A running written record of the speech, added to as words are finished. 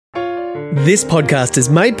This podcast is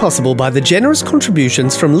made possible by the generous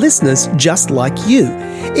contributions from listeners just like you.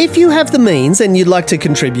 If you have the means and you'd like to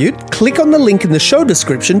contribute, click on the link in the show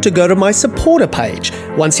description to go to my supporter page.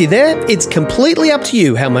 Once you're there, it's completely up to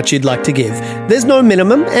you how much you'd like to give. There's no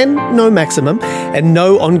minimum and no maximum and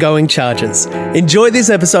no ongoing charges. Enjoy this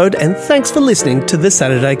episode and thanks for listening to the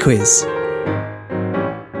Saturday Quiz.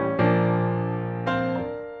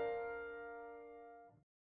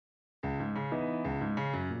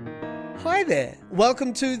 Hi there.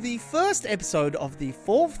 Welcome to the first episode of the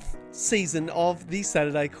fourth season of the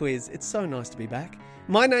Saturday Quiz. It's so nice to be back.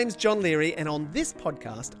 My name's John Leary, and on this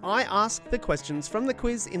podcast, I ask the questions from the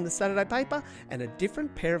quiz in the Saturday paper, and a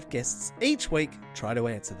different pair of guests each week try to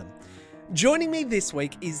answer them. Joining me this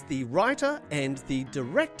week is the writer and the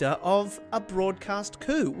director of A Broadcast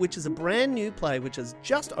Coup, which is a brand new play which has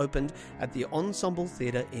just opened at the Ensemble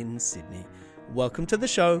Theatre in Sydney. Welcome to the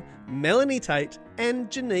show, Melanie Tait and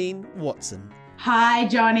Janine Watson. Hi,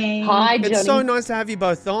 Johnny. Hi, Johnny. It's so nice to have you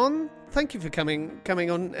both on. Thank you for coming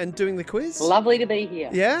on and doing the quiz. Lovely to be here.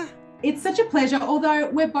 Yeah? It's such a pleasure, although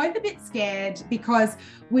we're both a bit scared because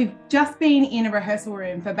we've just been in a rehearsal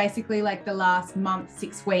room for basically like the last month,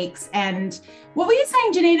 6 weeks. And what were you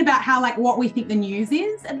saying, Janine, about how like what we think the news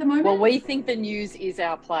is at the moment? Well, we think the news is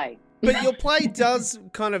our play. But your play does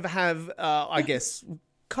kind of have, I guess,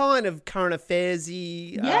 kind of current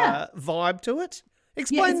affairs-y vibe to it.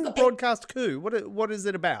 Explain The Broadcast Coup. What is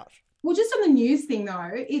it about? Well, just on the news thing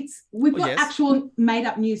though, we've got actual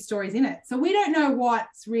made-up news stories in it, so we don't know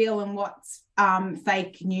what's real and what's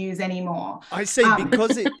fake news anymore. I see,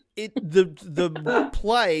 because the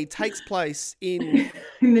play takes place in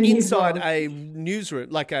inside a newsroom,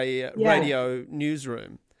 like a radio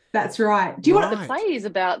newsroom. That's right. Do you want The play is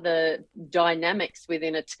about the dynamics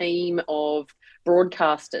within a team of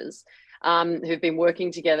broadcasters who've been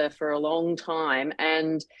working together for a long time,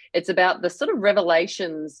 and it's about the sort of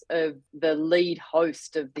revelations of the lead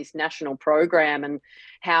host of this national program and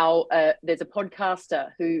how there's a podcaster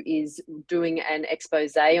who is doing an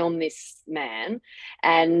expose on this man,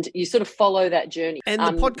 and you sort of follow that journey. And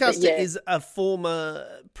the podcaster is a former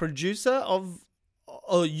producer of,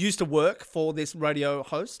 or used to work for this radio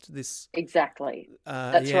host. Exactly.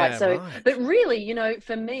 That's right. So, right. But really, you know,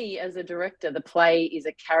 for me as a director, the play is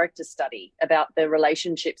a character study about the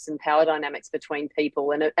relationships and power dynamics between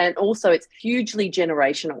people, and also it's hugely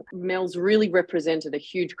generational. Mel's really represented a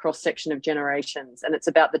huge cross section of generations, and it's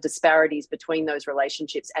about the disparities between those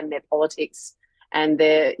relationships and their politics and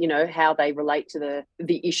their, you know, how they relate to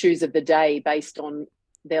the issues of the day based on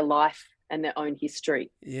their life and their own history.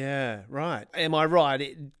 Yeah, right. Am I right?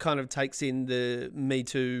 It kind of takes in the Me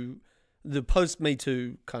Too, the post-Me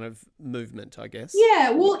Too kind of movement, I guess.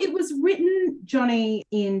 Yeah, well, it was written, Johnny,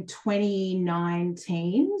 in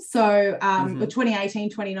 2019, so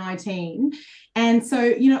 2018, 2019. And so,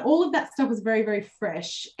 you know, all of that stuff was very, very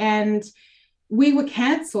fresh. And we were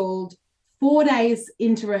cancelled 4 days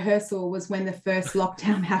into rehearsal was when the first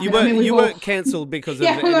lockdown happened. You weren't cancelled because of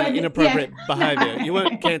inappropriate behaviour. You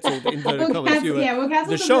weren't cancelled in inverted commas.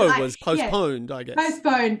 The show was postponed, I guess.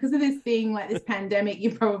 Postponed because of this thing like this pandemic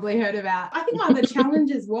you've probably heard about. I think one of the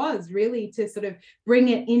challenges was really to sort of bring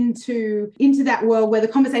it into that world where the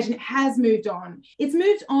conversation has moved on. It's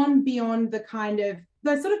moved on beyond the kind of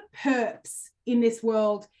those sort of perps in this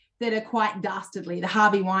world that are quite dastardly, the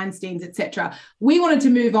Harvey Weinsteins, etc. We wanted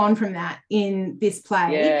to move on from that in this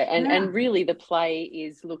play. And really the play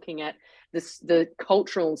is looking at the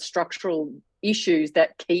cultural and structural issues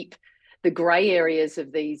that keep the grey areas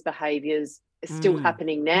of these behaviours still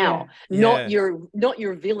happening now. Not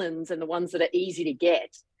your villains and the ones that are easy to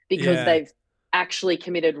get because they've actually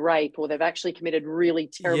committed rape or they've actually committed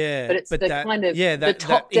really terrible. But it's the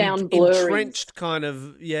top-down blurry, entrenched kind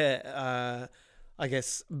of I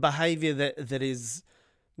guess, behaviour that is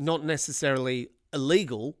not necessarily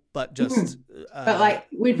illegal, but just but like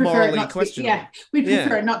we'd prefer it not to be, we'd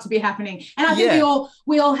prefer it not to be happening. And I think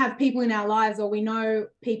we all have people in our lives, or we know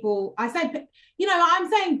people. I'm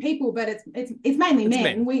saying people, but it's mainly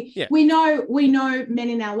men. We know men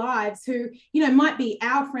in our lives who, you know, might be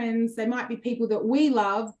our friends. They might be people that we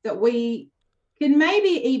love, that we can maybe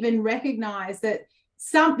even recognise that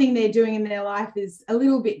something they're doing in their life is a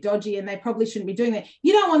little bit dodgy and they probably shouldn't be doing that.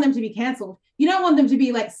 You don't want them to be cancelled. You don't want them to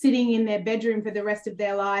be like sitting in their bedroom for the rest of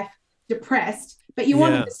their life depressed, but you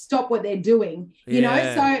want them to stop what they're doing, you know?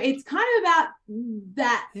 So it's kind of about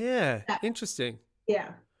that. Yeah, interesting. Yeah.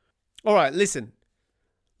 All right, listen,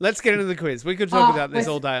 let's get into the quiz. We could talk about this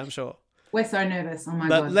all day, I'm sure. We're so nervous. Oh, my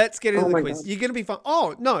God. But let's get into the quiz. God. You're going to be fine.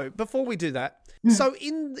 Oh, no, before we do that, So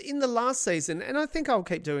in the last season, and I think I'll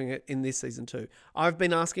keep doing it in this season too, I've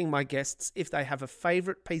been asking my guests if they have a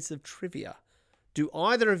favourite piece of trivia. Do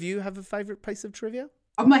either of you have a favourite piece of trivia?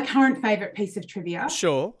 My current favourite piece of trivia,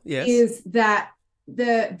 sure, yes, is that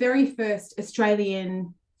the very first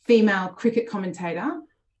Australian female cricket commentator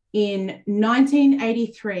in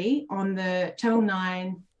 1983 on the Channel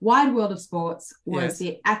 9 Wide World of Sports was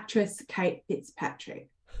the actress Tait Fitzpatrick.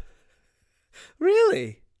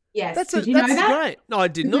 Really? Yes. That's know that? Great. No, I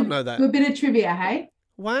did not know that. A bit of trivia, hey?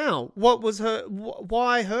 Wow. What was her?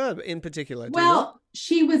 Why her in particular? Well,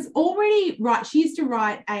 she was already she used to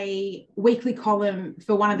write a weekly column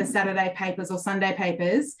for one of the Saturday papers or Sunday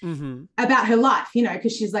papers about her life,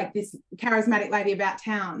 because she's like this charismatic lady about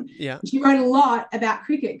town. Yeah. She wrote a lot about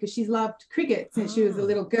cricket because she's loved cricket since she was a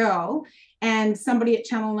little girl. And somebody at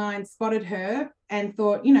Channel 9 spotted her and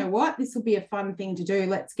thought, you know what, this will be a fun thing to do.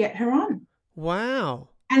 Let's get her on. Wow.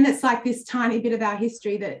 And it's like this tiny bit of our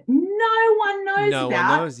history that no one knows about. No one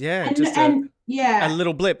knows, yeah. A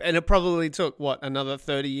little blip. And it probably took, another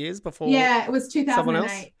 30 years before? Yeah, it was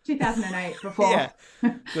 2008. 2008 before. Yeah.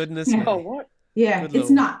 Goodness me. Oh, what? Yeah, it's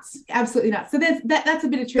nuts. Absolutely nuts. So that's a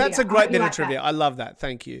bit of trivia. That's a great bit of trivia. That. I love that.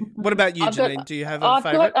 Thank you. What about you, Janine? Do you have a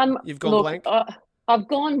favourite? You've gone blank? I've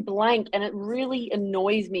gone blank, and it really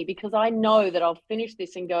annoys me because I know that I'll finish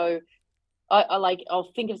this and go, I'll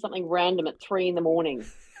think of something random at 3 a.m.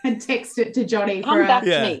 and text it to Johnny. Come back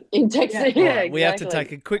to me in text. Yeah, exactly. We have to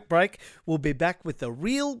take a quick break. We'll be back with the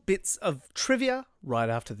real bits of trivia right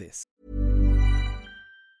after this.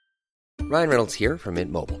 Ryan Reynolds here from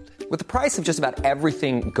Mint Mobile. With the price of just about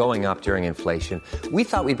everything going up during inflation, we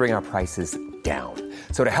thought we'd bring our prices down.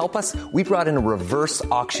 So to help us, we brought in a reverse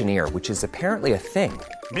auctioneer, which is apparently a thing.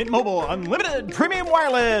 Mint Mobile Unlimited Premium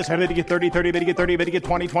Wireless. How to get 30, 30, bit to get 30, bit to get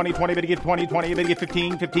 20, 20, 20, bit to get 20, 20, bit to get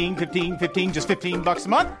 15, 15, 15, 15, just $15 a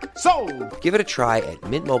month? Sold! Give it a try at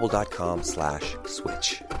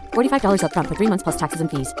mintmobile.com/switch. $45 up front for 3 months plus taxes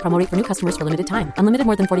and fees. Promo rate for new customers for limited time. Unlimited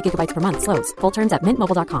more than 40 gigabytes per month. Slows full terms at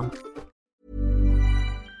mintmobile.com.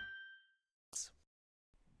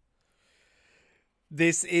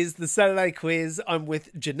 This is the Saturday Quiz. I'm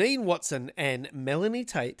with Janine Watson and Melanie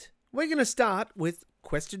Tait. We're going to start with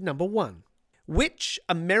question number 1. Which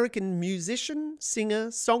American musician, singer,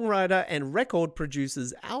 songwriter, and record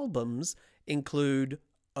producer's albums include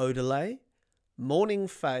Odelay, Morning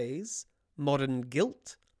Phase, Modern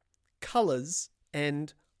Guilt, Colours,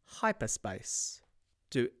 and Hyperspace?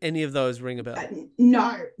 Do any of those ring a bell?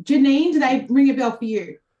 No. Janine, do they ring a bell for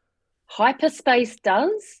you? Hyperspace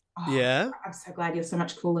does. Oh, yeah. I'm so glad you're so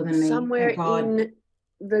much cooler than me. Somewhere in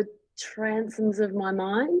the transoms of my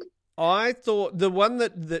mind. I thought the one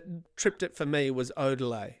that tripped it for me was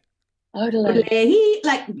Odelay. Odelay.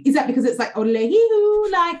 Like, is that because it's like Odelay?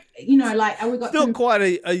 Like, are we got not quite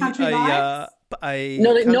a not a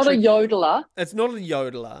yodeler. It's not a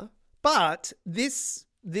yodeler, but this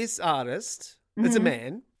artist, it's a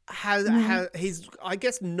man, he's, I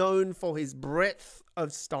guess, known for his breadth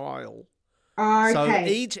of style. Okay. So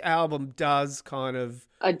each album does kind of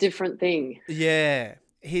a different thing. Yeah.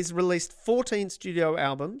 He's released 14 studio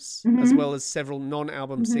albums, as well as several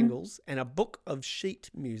non-album singles, and a book of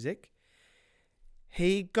sheet music.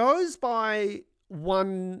 He goes by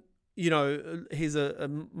one, he's a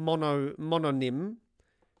mononym.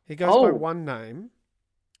 He goes by one name.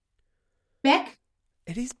 Beck?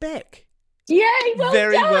 It is Beck. Yay,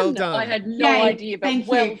 Very well done. I had no idea, but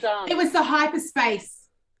well done. It was the Hyperspace.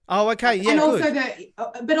 Oh, okay, yeah, and good.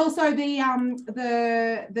 also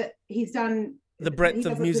the he's done the breadth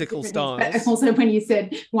of musical styles. But also, when you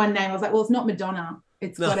said one name, I was like, well, it's not Madonna.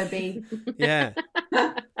 It's got to be. Yeah,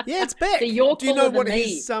 it's Beck. So you're Do you know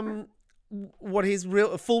what his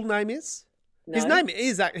real full name is? No.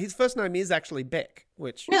 His first name is actually Beck.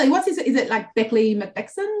 Which really, is it like Beckley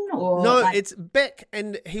McBexon or no? It's Beck,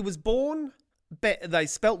 and he was born. They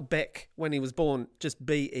spelt Beck when he was born, just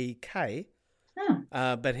BEK.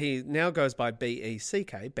 But he now goes by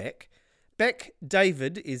BECK, Beck. Beck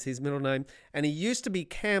David is his middle name, and he used to be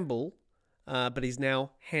Campbell, but he's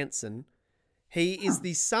now Hanson. He is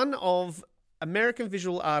the son of American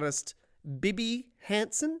visual artist Bibby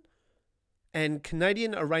Hanson and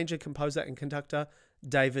Canadian arranger, composer, and conductor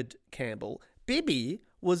David Campbell. Bibby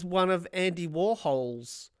was one of Andy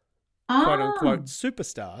Warhol's quote-unquote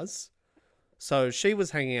superstars. So she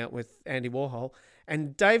was hanging out with Andy Warhol.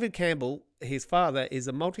 And David Campbell, his father, is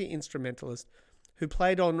a multi-instrumentalist who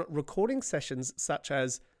played on recording sessions such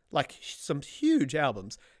as, some huge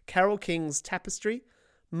albums, Carole King's Tapestry,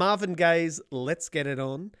 Marvin Gaye's Let's Get It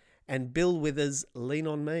On, and Bill Withers' Lean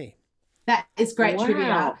On Me. That is great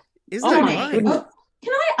trivia. Isn't that great?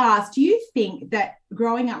 Can I ask, do you think that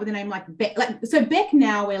growing up with a name like Beck, so Beck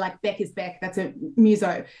now we're like Beck is Beck, that's a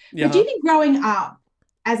muso. Yeah. But do you think growing up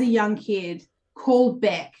as a young kid called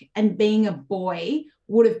Beck and being a boy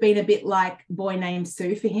would have been a bit like Boy Named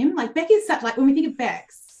Sue for him? Like Beck is such, like when we think of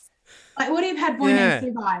Becks, like would he have had Boy Named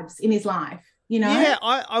Sue vibes in his life, you know? Yeah,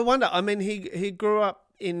 I wonder. I mean, he grew up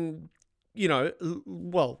in, you know,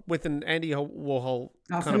 well, with an Andy Warhol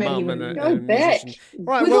kind of mum and a musician.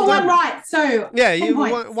 Right, we got one right. So yeah, you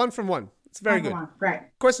one from one. It's very good. Great.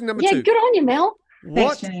 Question number 2. Yeah, good on you, Mel.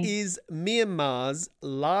 What is Myanmar's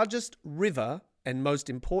largest river and most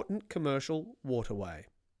important commercial waterway?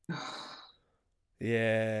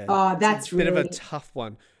 Yeah. Oh, that's a bit of a tough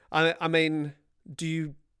one. I mean, do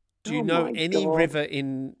you know any river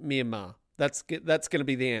in Myanmar? That's going to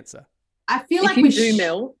be the answer. I feel like we do,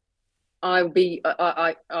 Mel. I'll be.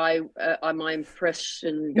 My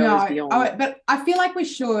impression goes beyond. But I feel like we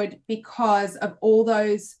should, because of all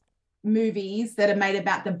those movies that are made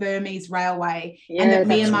about the Burmese railway, and that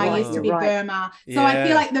Myanmar used to be Burma. So I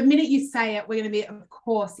feel like the minute you say it, we're going to be, of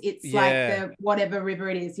course, it's like the whatever river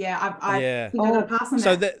it is. Yeah, I think I'm going to pass on that.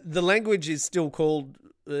 So the language is still called,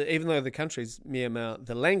 even though the country's Myanmar,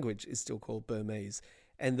 the language is still called Burmese,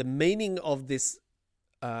 and the meaning of this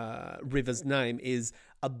river's name is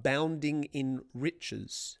abounding in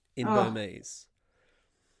riches in Burmese.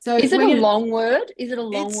 So is it a long word? Is it a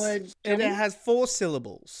long word? It has 4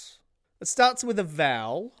 syllables. It starts with a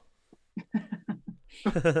vowel.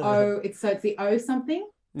 It's the O something?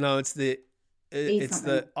 No, it's the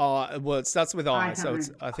the I. Well, it starts with I, so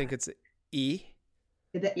I think it's E.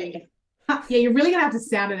 Yeah, you're really gonna have to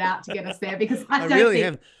sound it out to get us there, because I don't really think,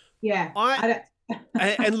 have. Yeah, I don't.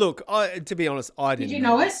 And look, to be honest, I didn't. Did you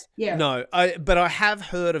know it? Yeah. No, but I have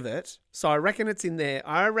heard of it, so I reckon it's in there.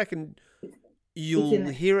 I reckon you'll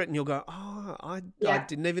hear it and you'll go, "Oh, I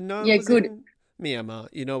didn't even know." Yeah, it was good. In Myanmar,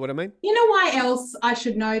 you know what I mean? You know why else I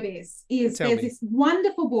should know this is there's this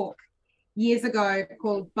wonderful book years ago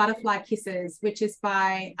called Butterfly Kisses, which is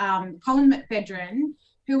by Colin McPhedran,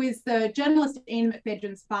 who is the journalist Ian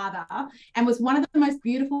McPhedran's father, and was one of the most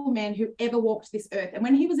beautiful men who ever walked this earth. And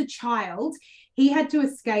when he was a child, he had to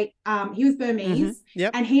escape. He was Burmese,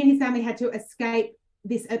 and he and his family had to escape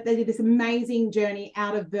this. They did this amazing journey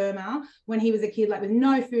out of Burma when he was a kid, like with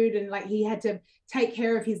no food, and like he had to take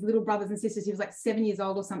care of his little brothers and sisters. He was like 7 years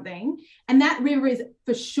old or something. And that river is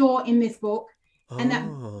for sure in this book. And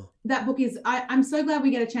that book is, I'm so glad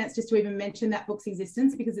we get a chance just to even mention that book's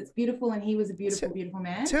existence, because it's beautiful, and he was a beautiful, beautiful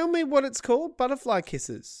man. Tell me what it's called. Butterfly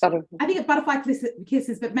Kisses. I think it's Butterfly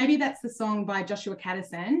Kisses, but maybe that's the song by Joshua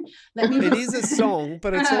Caddison. It is a song,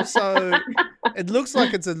 but it's also, it looks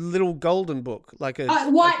like it's a little golden book. Like a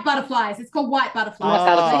White Butterflies. It's called White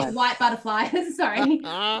Butterflies. White Butterflies, sorry,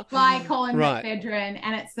 by Colin McPhedran.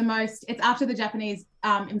 And it's after the Japanese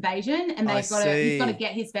invasion, and he's got to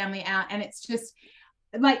get his family out. And it's just,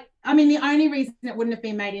 like, I mean, the only reason it wouldn't have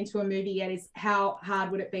been made into a movie yet is how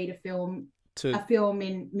hard would it be to film a film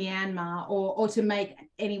in Myanmar, or to make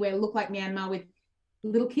anywhere look like Myanmar with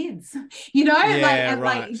little kids, you know,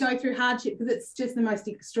 like go through hardship, because it's just the most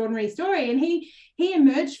extraordinary story. And he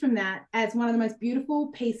emerged from that as one of the most beautiful,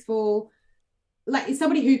 peaceful, like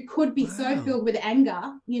somebody who could be so filled with anger,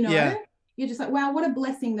 you know. Yeah. You're just like, wow, what a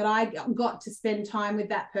blessing that I got to spend time with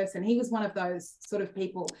that person. He was one of those sort of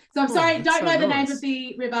people. So I'm sorry, don't know the name of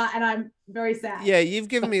the river, and I'm very sad. Yeah, you've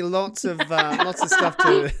given me lots of stuff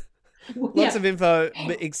to, lots of info,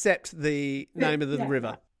 except the name of the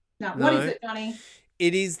river. No, what is it, Johnny?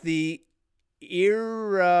 It is the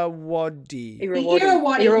Irrawaddy.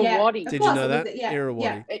 Irrawaddy. Did you know that? Yeah.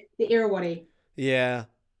 Irrawaddy. Yeah. The Irrawaddy. Yeah.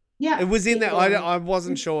 Yeah. It was in there. I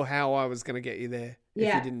wasn't sure how I was going to get you there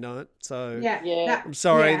if you didn't know it. So I'm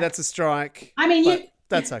sorry, that's a strike. I mean,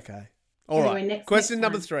 that's okay. All right. Question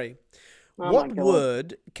number 3. What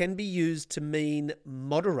word can be used to mean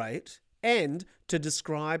moderate and to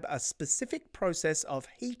describe a specific process of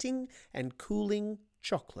heating and cooling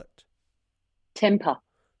chocolate? Temper.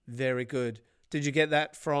 Very good. Did you get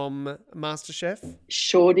that from MasterChef?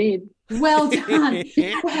 Sure did. Well done.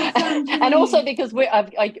 And also because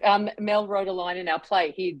Mel wrote a line in our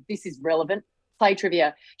play here. This is relevant. Play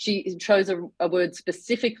trivia. She chose a word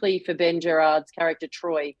specifically for Ben Gerard's character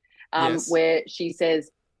Troy, where she says,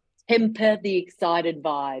 "Temper the excited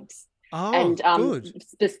vibes." Oh, and good.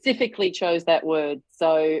 Specifically chose that word.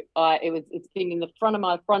 So it's been in the front of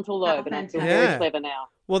my frontal lobe, and I feel very clever now.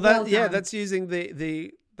 Well, that's using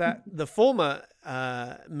the former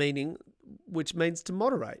meaning, which means to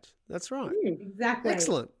moderate. That's right. Exactly.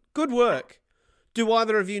 Excellent. Good work. Do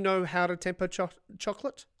either of you know how to temper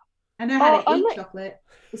chocolate? I know how to eat chocolate.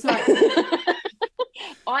 Sorry.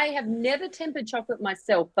 I have never tempered chocolate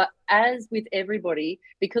myself, but as with everybody,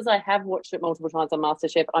 because I have watched it multiple times on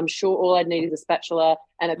MasterChef, I'm sure all I'd need is a spatula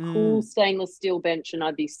and a cool stainless steel bench and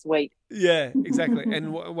I'd be sweet. Yeah, exactly.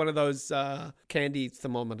 And one of those candy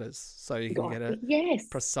thermometers so you can get a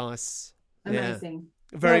precise. Amazing.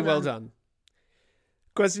 Yeah. Very well done.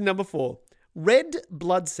 Question number 4. Red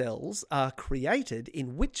blood cells are created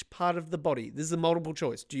in which part of the body? This is a multiple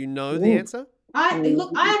choice. Do you know the answer? I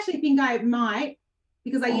actually think I might,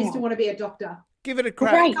 because I used to want to be a doctor. Give it a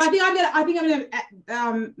crack. Great. I think I'm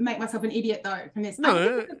gonna make myself an idiot though from this.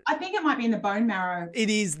 No, I think it might be in the bone marrow. It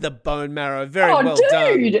is the bone marrow. Very well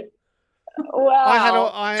done.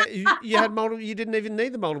 Wow. You had multiple. You didn't even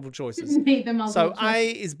need the multiple choices. Didn't need the multiple choices. A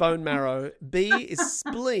is bone marrow, B is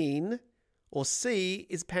spleen, or C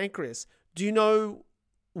is pancreas. Do you know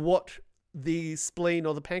what the spleen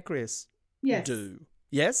or the pancreas do?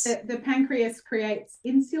 Yes. The pancreas creates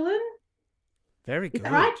insulin. Very good. Is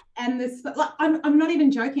that right? And this, I'm not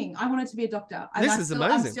even joking. I wanted to be a doctor. This is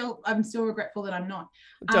amazing. I'm still regretful that I'm not.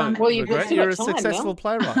 Don't regret. You're a successful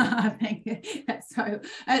playwright. Thank you. That's so.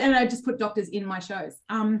 And I just put doctors in my shows.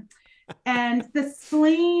 And the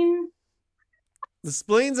spleen. The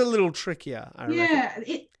spleen's a little trickier. I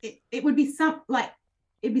reckon. It would be some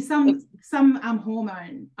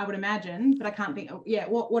hormone, I would imagine, but I can't think.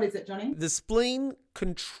 What is it, Johnny? The spleen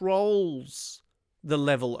controls the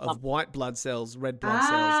level of white blood cells, red blood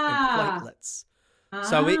cells, and platelets.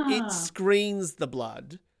 So it screens the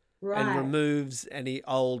blood and removes any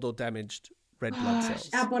old or damaged red blood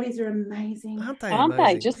cells. Our bodies are amazing. Aren't they? Aren't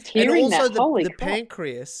they? Just hearing and also that. Holy the crap.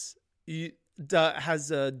 pancreas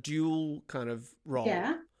has a dual kind of role.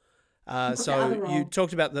 Yeah. So you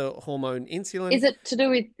talked about the hormone insulin. Is it to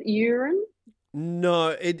do with urine? No,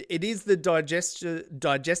 it is the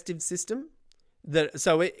digestive system.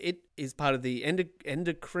 So it is part of the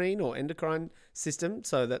endocrine system.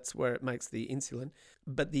 So that's where it makes the insulin.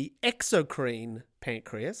 But the exocrine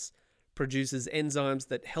pancreas produces enzymes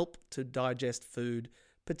that help to digest food,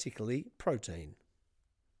 particularly protein.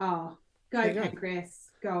 Oh, go pancreas.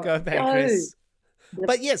 Go pancreas.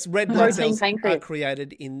 But yes, red blood cells are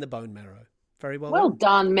created in the bone marrow. Very well Well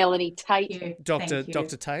done, Melanie Tait. Dr.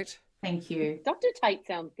 Tait. Thank you. Dr. Tait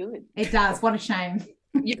sounds good. It does. What a shame.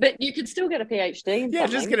 But you could still get a PhD.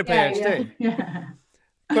 Just get a PhD. Yeah.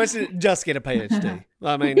 Question, just get a PhD.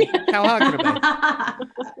 I mean, how hard can it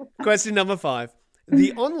be? Question number 5.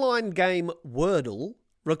 The online game Wordle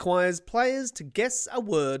requires players to guess a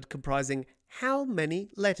word comprising how many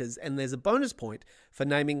letters? And there's a bonus point for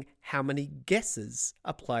naming how many guesses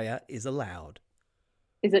a player is allowed.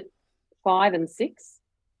 Is it 5 and 6?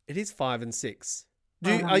 It is 5 and 6.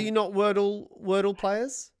 Are you not Wordle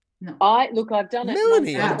players? No. I've done it.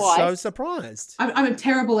 Melanie, I'm twice. so surprised. I'm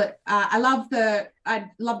terrible at. I love the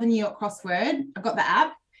New York crossword. I've got the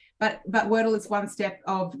app, but Wordle is one step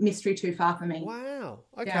of mystery too far for me. Wow.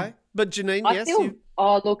 Okay. Yeah. But Janine,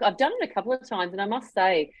 I've done it a couple of times, and I must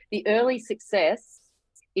say the early success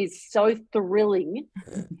is so thrilling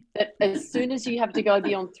that as soon as you have to go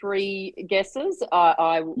beyond 3 guesses,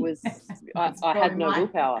 I had no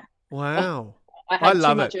willpower. Wow. I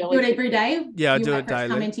love it. Do it every day? Yeah, I do it daily.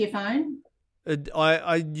 Come into your phone?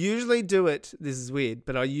 I usually do it, this is weird,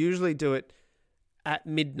 but I usually do it at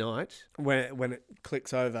midnight when it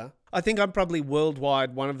clicks over. I think I'm probably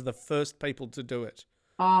worldwide one of the first people to do it.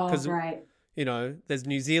 Oh, great. You know, there's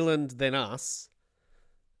New Zealand, then us.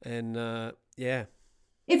 And yeah.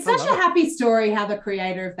 It's such a happy story how the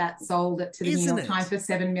creator of that sold it to the New York Times for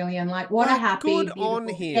 $7 million. Like, what a happy, good on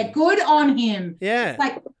him. Yeah, good on him. Yeah.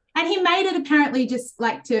 Like, and he made it apparently just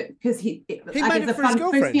like because he made it for his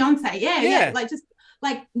girlfriend. For his fiance. Yeah. Like just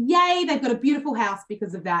like yay, they've got a beautiful house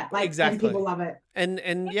because of that. Like exactly. And people love it.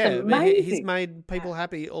 And yeah, he's made people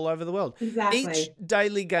happy all over the world. Exactly. Each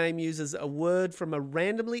daily game uses a word from a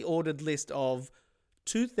randomly ordered list of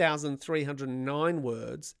 2,309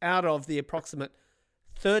 words out of the approximate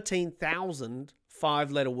 13,000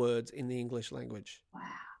 5-letter words in the English language. Wow.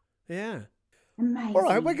 Yeah. Amazing. All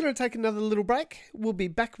right, we're going to take another little break. We'll be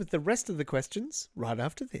back with the rest of the questions right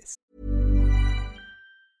after this.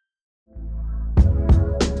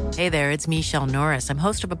 Hey there, it's Michelle Norris. I'm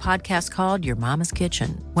host of a podcast called Your Mama's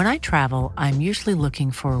Kitchen. When I travel, I'm usually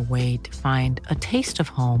looking for a way to find a taste of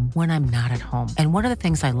home when I'm not at home. And one of the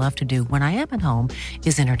things I love to do when I am at home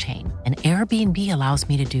is entertain. And Airbnb allows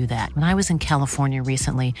me to do that. When I was in California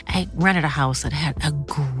recently, I rented a house that had a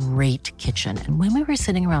great kitchen. And when we were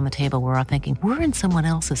sitting around the table, we were all thinking, we're in someone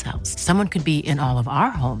else's house. Someone could be in all of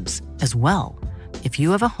our homes as well. If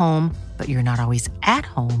you have a home, but you're not always at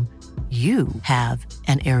home, you have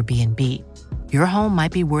an Airbnb. Your home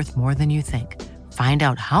might be worth more than you think. Find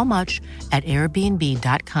out how much at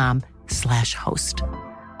airbnb.com/host.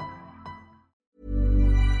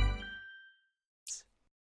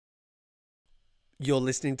 You're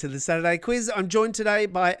listening to the Saturday Quiz. I'm joined today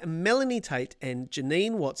by Melanie Tait and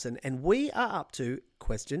Janine Watson, and we are up to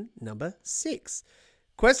question number 6.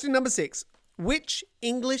 Question number 6. Which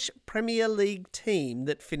English Premier League team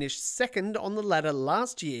that finished second on the ladder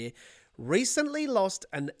last year recently lost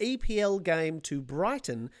an EPL game to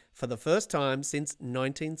Brighton for the first time since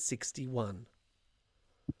 1961?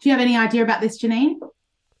 Do you have any idea about this, Janine?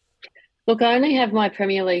 Look, I only have my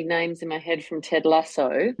Premier League names in my head from Ted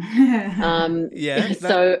Lasso. Yeah.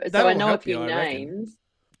 So I know a few names.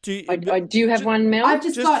 Do you have one, Mel? I've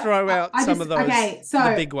just throw out some of those. Okay, so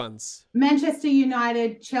the big ones: Manchester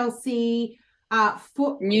United, Chelsea,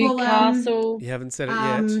 Newcastle. You haven't said it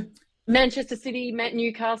yet. Manchester City,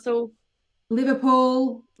 Newcastle,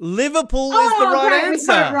 Liverpool. Liverpool is the right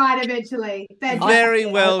answer. We got it right eventually. Very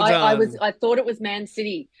well done. I thought it was Man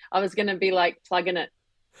City. I was going to be like plugging it.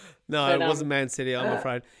 No, it wasn't Man City, I'm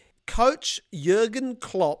afraid. Coach Jurgen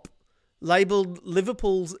Klopp labelled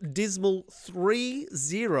Liverpool's dismal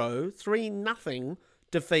 3-0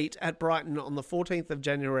 defeat at Brighton on the 14th of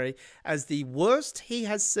January as the worst he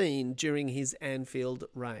has seen during his Anfield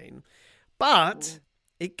reign. But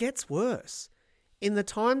it gets worse. In the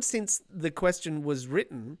time since the question was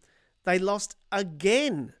written, they lost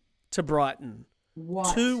again to Brighton.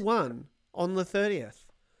 2-1 on the 30th.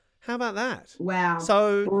 How about that? Wow.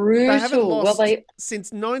 So brutal. They haven't lost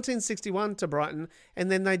since 1961 to Brighton,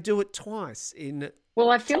 and then they do it twice in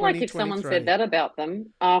Well, I feel like if someone said that about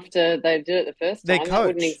them after they did it the first time, that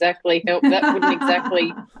wouldn't exactly help. That wouldn't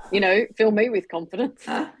exactly, fill me with confidence.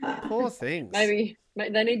 Poor things. Maybe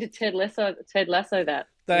they need to Ted Lasso that.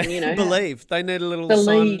 They believe. They need a little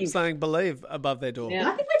sign saying believe above their door. Yeah.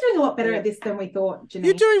 I think we're doing a lot better at this than we thought, Janine.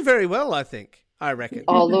 You're doing very well, I think. I reckon.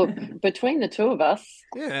 Oh, look, between the two of us.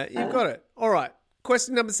 Yeah, you've got it. All right.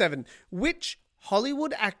 Question number 7. Which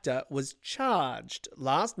Hollywood actor was charged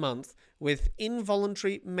last month with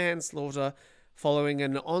involuntary manslaughter following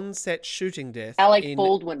an on-set shooting death in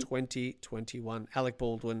Baldwin. 2021? Alec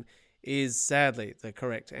Baldwin is sadly the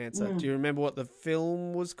correct answer. Do you remember what the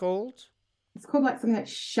film was called? It's called like something like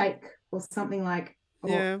Shake or something like...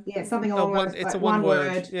 something along those lines. It's a one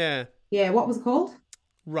word. Yeah. Yeah, what was it called?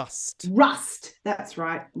 Rust. That's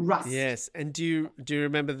right. Rust. Yes. And do you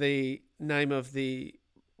remember the name of the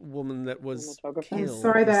woman that was killed? I'm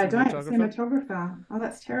sorry that I don't. Cinematographer. Oh,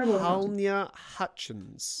 that's terrible. Halyna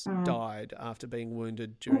Hutchins died after being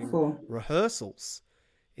wounded during rehearsals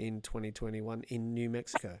in 2021 in New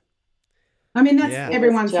Mexico. I mean, that's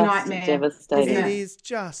everyone's nightmare. Devastating. It is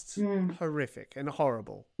just horrific and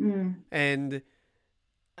horrible. And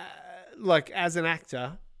as an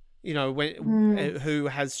actor, who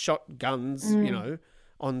has shot guns,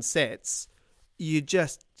 on sets, you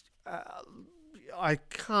just, I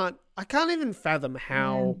can't even fathom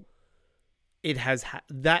how it has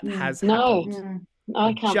has happened.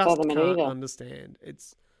 I can't fathom it either. Understand.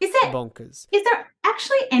 It's bonkers. Is there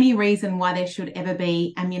actually any reason why there should ever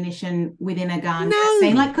be ammunition within a gun?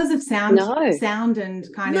 No. Because of sound and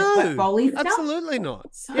kind of Foley stuff? Absolutely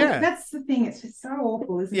not. So that's the thing. It's just so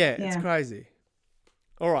awful, isn't it? Yeah, it's crazy.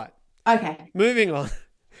 All right. Okay. Moving on.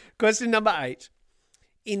 Question number 8.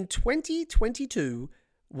 In 2022,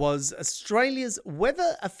 was Australia's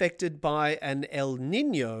weather affected by an El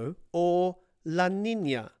Niño or La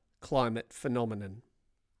Niña climate phenomenon?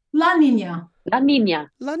 La Niña. La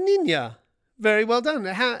Niña. La Niña. Very well done.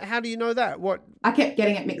 How do you know that? What? I kept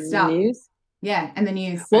getting it mixed up. News? Yeah, and the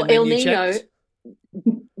news. Well, El Niño,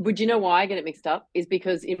 would you know why I get it mixed up? Is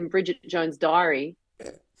because in Bridget Jones' Diary,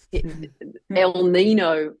 El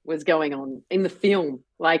Nino was going on in the film.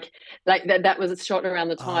 Like that was shot around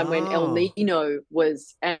the time when El Nino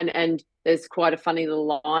was, and there's quite a funny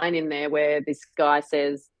little line in there where this guy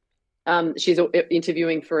says, she's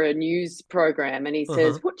interviewing for a news program, and he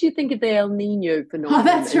says, "What do you think of the El Nino phenomenon?"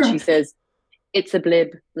 That's and right. she says, "It's a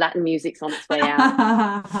blib. Latin music's on its way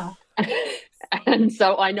out." And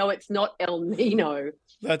so I know it's not El Nino.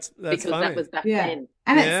 That's because funny. that was back then.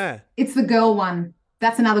 And it's the girl one.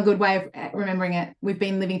 That's another good way of remembering it. We've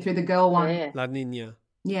been living through the girl one. Yeah. La Niña.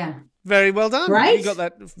 Yeah. Very well done. Right? You got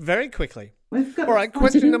that very quickly. All right,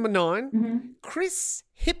 question number 9. Chris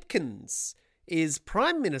Hipkins is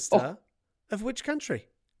Prime Minister of which country?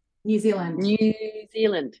 New Zealand. New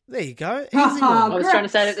Zealand. There you go. Easy one. I was trying to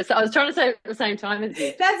say it at the same time as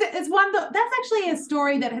you. That's actually a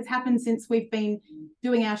story that has happened since we've been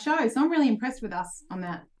doing our show. So I'm really impressed with us on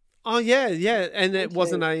that. Oh, yeah. And it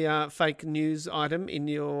wasn't a fake news item in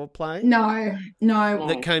your play? No.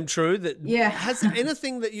 That came true? Has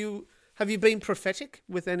anything that you Have you been prophetic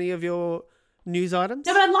with any of your news items?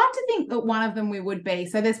 No, but I'd like to think that one of them we would be.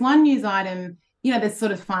 So there's one news item, there's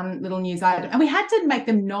sort of fun little news item, and we had to make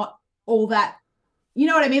them not all that, you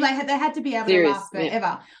know what I mean? Like they had to be able to last forever.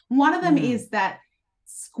 Yeah. One of them is that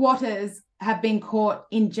squatters have been caught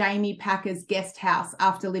in Jamie Packer's guest house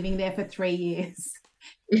after living there for 3 years.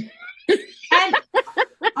 And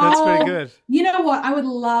that's pretty good. You know what? I would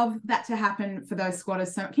love that to happen for those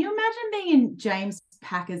squatters. So can you imagine being in James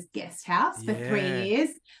Packer's guest house for 3 years?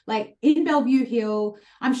 Like in Bellevue Hill,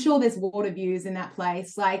 I'm sure there's water views in that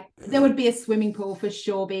place. Like there would be a swimming pool for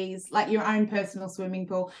Shawbies, like your own personal swimming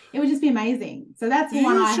pool. It would just be amazing. So that's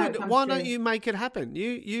one I hope comes Why true. don't you make it happen?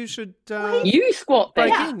 You should. You squat there.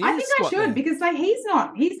 Yeah, I think I should there. Because like he's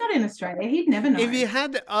not in Australia. He'd never know. If you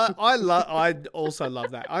had, I'd also love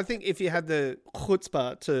that. I think if you had the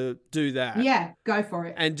chutzpah to do that, yeah, go for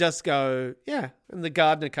it, and just go, and the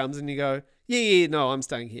gardener comes and you go, no, I'm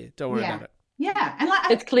staying here. Don't worry about it. Yeah, and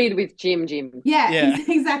like it's cleared with Jim. Yeah,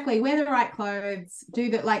 exactly. Wear the right clothes,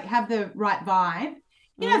 have the right vibe.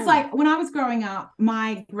 It's like when I was growing up,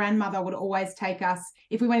 my grandmother would always take us,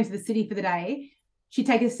 if we went into the city for the day, she'd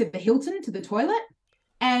take us to the Hilton, to the toilet.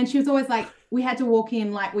 And she was always like, we had to walk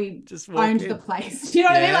in like we owned the place. Do you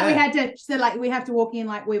know what I mean? Like we had to, so like we have to walk in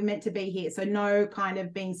like we're meant to be here. So no kind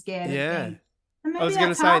of being scared of things. I was going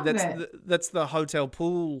to say that's the hotel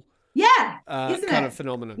pool. Yeah, isn't kind of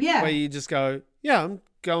phenomenon. Yeah, where you just go, I'm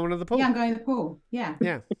going to the pool. Yeah, I'm going to the pool. Yeah.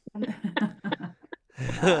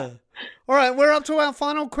 All right, we're up to our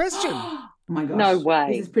final question. Oh my gosh! No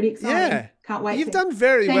way! This is pretty exciting. Yeah, can't wait. You've done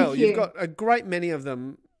very well. You've got a great many of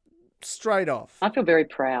them straight off. I feel very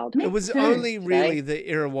proud. It was only really the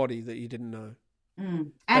Irrawaddy that you didn't know.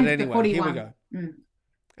 And but anyway, the 41. Here we go.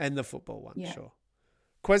 And the football one, sure.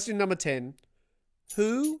 Question number 10: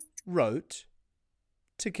 Who wrote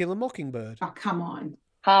To Kill a Mockingbird? Oh, come on.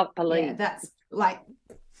 Harper-Lee. Yeah, that's like,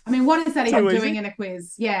 I mean, what is that even doing in a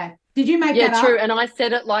quiz? Yeah. Did you make that up? Yeah, true. And I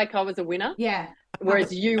said it like I was a winner. Yeah.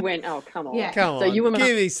 Whereas you went, come on. Yeah. Come on. So you were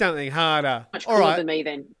give me something harder. Much cooler than me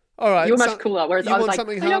then. All right. You were much cooler. Whereas I was like,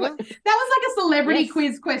 something harder? That was like a celebrity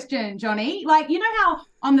quiz question, Johnny. Like, you know how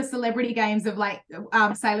on the celebrity games of like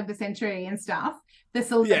Sale of the Century and stuff, the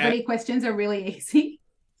celebrity questions are really easy?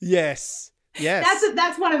 Yes.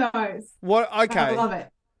 That's one of those. What? Okay. I love it.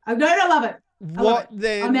 I don't love it. What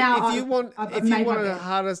then? If you want a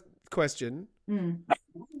harder question,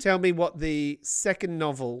 tell me what the second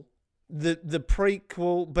novel, the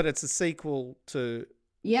prequel, but it's a sequel to.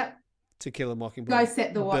 Yep. To Kill a Mockingbird. Go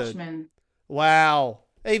Set the Watchman. Wow.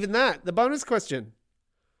 Even that, the bonus question.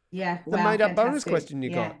 Yeah. The made-up bonus question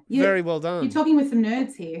you got. Very well done. You're talking with some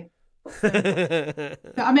nerds here. So,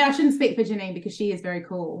 I mean, I shouldn't speak for Janine because she is very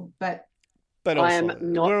cool, but also, I am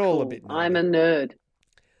not. We're all cool. a bit nerdy. I'm a nerd.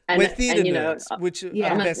 We're theatre nerds, which are the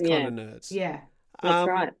best kind of nerds. Yeah. That's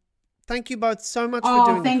right. Thank you both so much for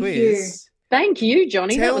doing the quiz. Thank you,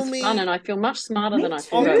 Johnny. That was fun, and I feel much smarter than I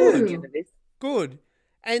thought I would at the end of this. Good.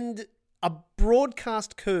 And a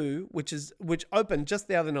broadcast coup, which opened just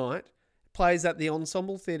the other night, plays at the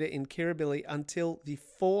Ensemble Theatre in Kirribilli until the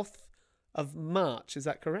 4th of March. Is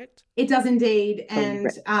that correct? It does indeed.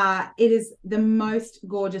 And it is the most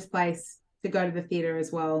gorgeous place to go to the theatre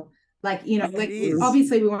as well. Like,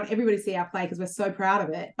 obviously we want everybody to see our play because we're so proud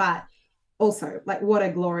of it. But also, like, what a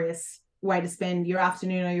glorious way to spend your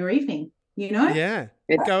afternoon or your evening, Yeah.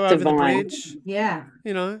 It's go divine. Over the bridge. Yeah.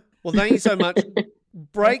 Well, thank you so much.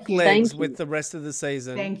 Break legs with the rest of the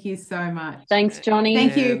season. Thank you so much. Thanks, Johnny.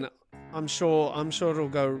 Thank you. I'm sure it'll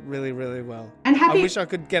go really, really well. And I wish I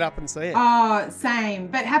could get up and see it. Oh, same.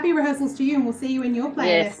 But happy rehearsals to you, and we'll see you in your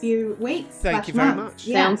play in a few weeks. Thank you very much.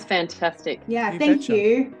 Yeah. Sounds fantastic. Yeah, thank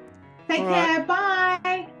you. Take care.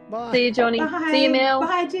 Bye. Bye. See you, Johnny. Bye. See you, Mel.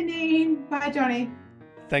 Bye, Janine. Bye, Johnny.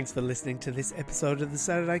 Thanks for listening to this episode of the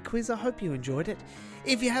Saturday Quiz. I hope you enjoyed it.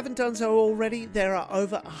 If you haven't done so already, there are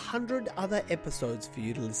over 100 other episodes for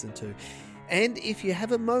you to listen to. And if you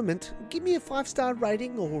have a moment, give me a 5-star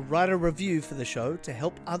rating or write a review for the show to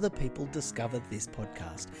help other people discover this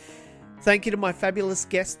podcast. Thank you to my fabulous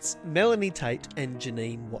guests, Melanie Tait and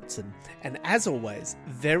Janine Watson. And as always,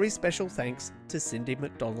 very special thanks to Cindy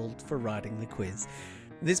McDonald for writing the quiz.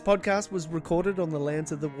 This podcast was recorded on the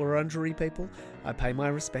lands of the Wurundjeri people. I pay my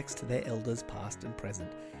respects to their elders past and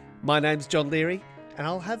present. My name's John Leary, and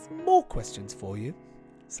I'll have more questions for you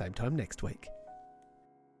same time next week.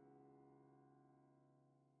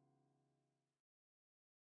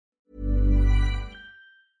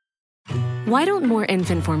 Why don't more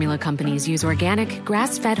infant formula companies use organic,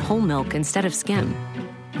 grass-fed whole milk instead of skim?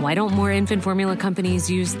 Why don't more infant formula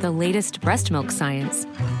companies use the latest breast milk science?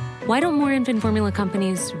 Why don't more infant formula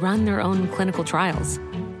companies run their own clinical trials?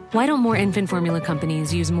 Why don't more infant formula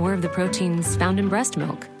companies use more of the proteins found in breast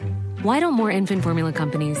milk? Why don't more infant formula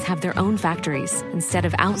companies have their own factories instead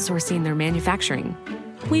of outsourcing their manufacturing?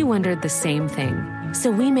 We wondered the same thing.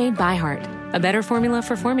 So we made ByHeart, a better formula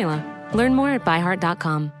for formula. Learn more at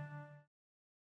byheart.com.